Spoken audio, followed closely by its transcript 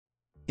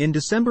In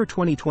December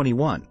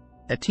 2021,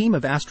 a team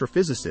of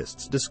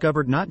astrophysicists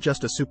discovered not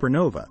just a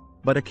supernova,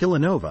 but a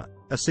kilonova,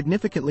 a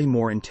significantly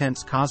more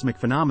intense cosmic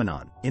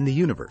phenomenon in the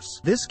universe.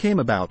 This came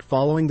about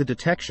following the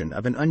detection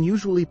of an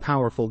unusually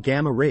powerful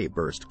gamma-ray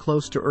burst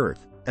close to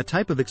Earth, a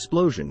type of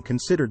explosion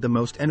considered the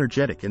most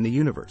energetic in the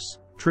universe.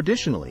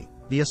 Traditionally,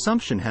 the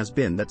assumption has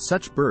been that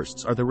such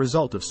bursts are the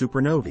result of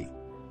supernovae.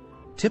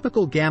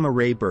 Typical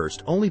gamma-ray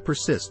burst only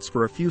persists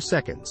for a few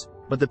seconds,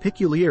 but the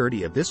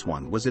peculiarity of this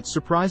one was its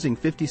surprising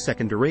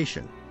 50-second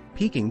duration,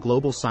 piquing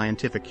global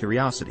scientific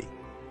curiosity.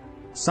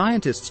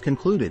 Scientists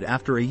concluded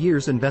after a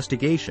year's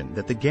investigation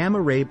that the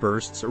gamma-ray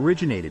bursts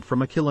originated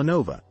from a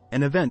kilonova,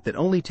 an event that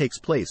only takes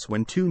place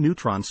when two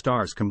neutron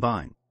stars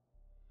combine.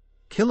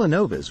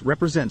 Kilonovas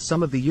represent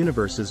some of the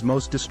universe's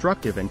most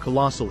destructive and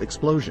colossal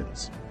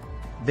explosions.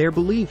 They're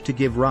believed to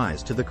give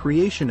rise to the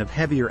creation of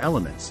heavier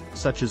elements,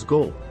 such as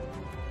gold.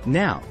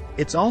 Now,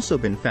 it's also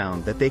been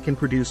found that they can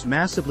produce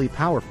massively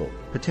powerful,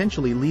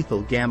 potentially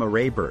lethal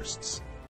gamma-ray bursts.